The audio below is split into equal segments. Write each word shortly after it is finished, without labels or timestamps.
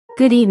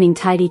Good evening,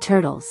 tidy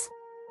turtles.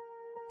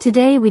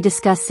 Today we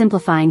discuss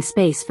simplifying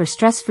space for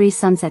stress-free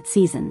sunset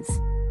seasons.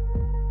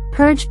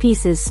 Purge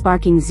pieces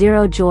sparking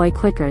zero joy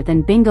quicker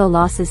than bingo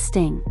losses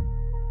sting.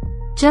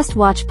 Just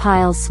watch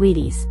piles,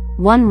 sweeties.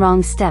 One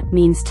wrong step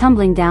means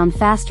tumbling down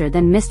faster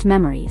than missed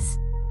memories.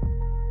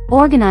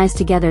 Organize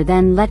together,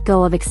 then let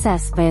go of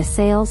excess via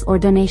sales or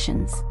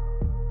donations.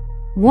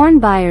 Warn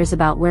buyers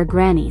about where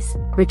grannies,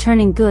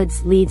 returning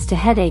goods leads to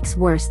headaches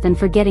worse than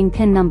forgetting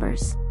PIN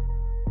numbers.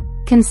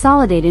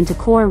 Consolidate into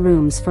core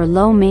rooms for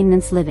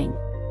low-maintenance living.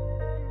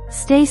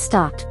 Stay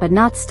stocked but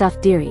not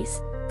stuffed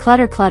dearies.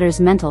 Clutter clutters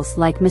mentals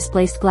like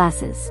misplaced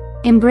glasses.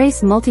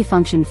 Embrace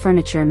multifunction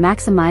furniture,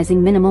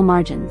 maximizing minimal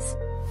margins.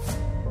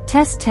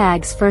 Test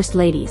tags, first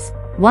ladies.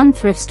 One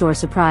thrift store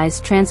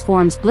surprise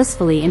transforms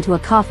blissfully into a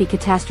coffee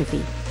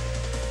catastrophe.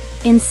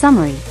 In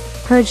summary,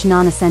 purge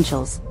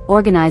non-essentials,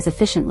 organize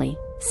efficiently,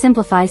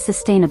 simplify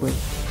sustainably.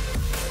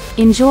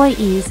 Enjoy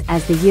ease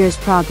as the years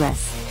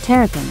progress.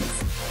 Terrapins.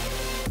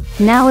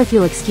 Now if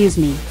you'll excuse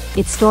me,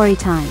 it's story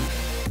time.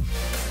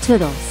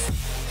 Toodles.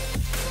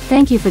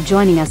 Thank you for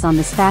joining us on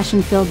this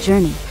fashion-filled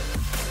journey.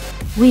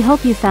 We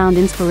hope you found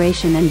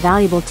inspiration and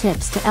valuable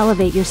tips to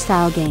elevate your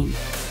style game.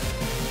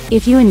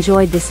 If you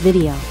enjoyed this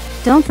video,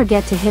 don't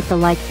forget to hit the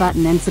like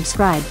button and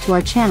subscribe to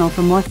our channel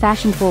for more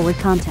fashion-forward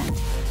content.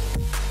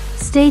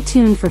 Stay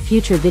tuned for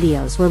future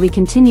videos where we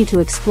continue to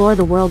explore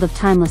the world of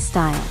timeless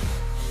style.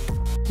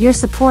 Your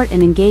support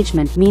and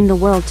engagement mean the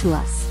world to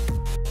us.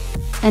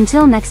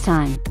 Until next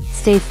time,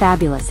 stay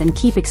fabulous and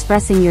keep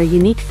expressing your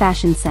unique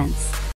fashion sense.